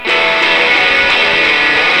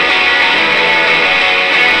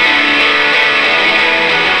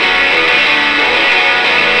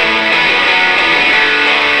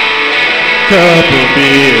Couple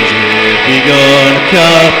beers with Igor and a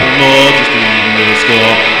couple more just to even the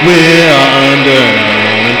score. We're under and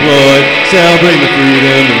unemployed, celebrating the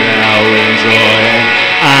freedom that now we're enjoying.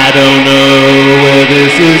 I don't know where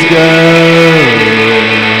this is going,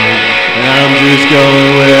 and I'm just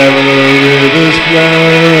going wherever the river's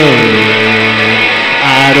flowing.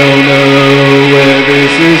 I don't know where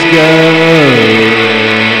this is going,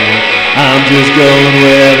 I'm just going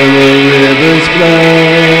wherever the river's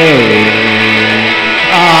flowing.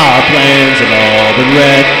 Our plans have all been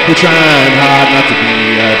wrecked, we're trying hard not to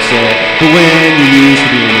be upset, but when you used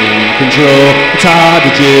to be in control, it's hard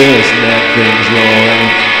to just let things roll.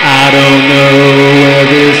 I don't know where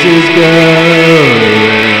this is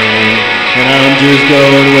going, and I'm just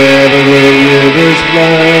going wherever the river's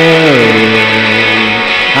flowing.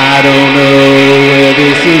 I don't know where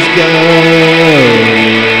this is going,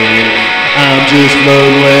 I'm just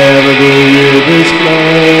floating wherever the river's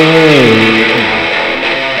flowing.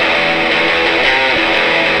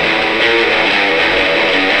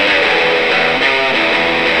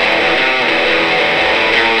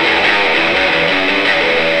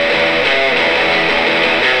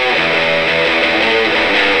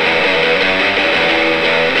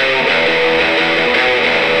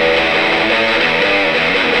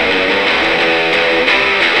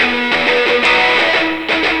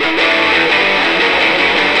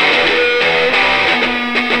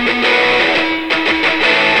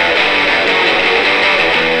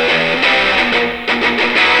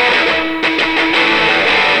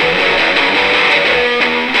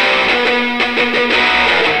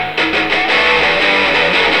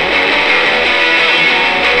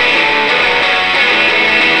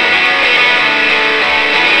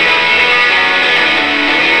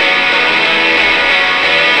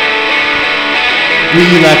 We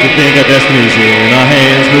like to think our destiny's in our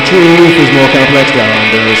hands, but truth is more complex to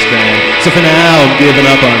understand. So for now I'm giving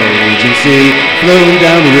up on agency, floating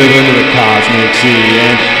down the river into the cosmic sea.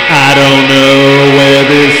 And I don't know where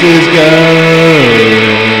this is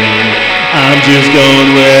going, I'm just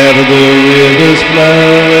going wherever the river's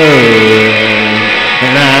flowing.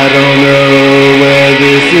 And I don't know where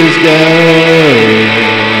this is going,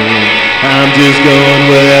 I'm just going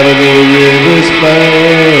wherever the river's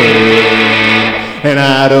flowing. And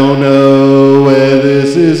I don't know where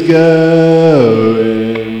this is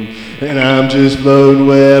going, and I'm just floating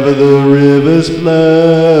wherever the river's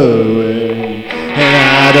flowing. And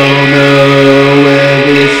I don't know where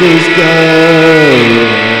this is going,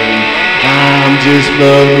 I'm just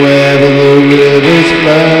floating wherever the river's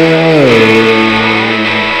flowing.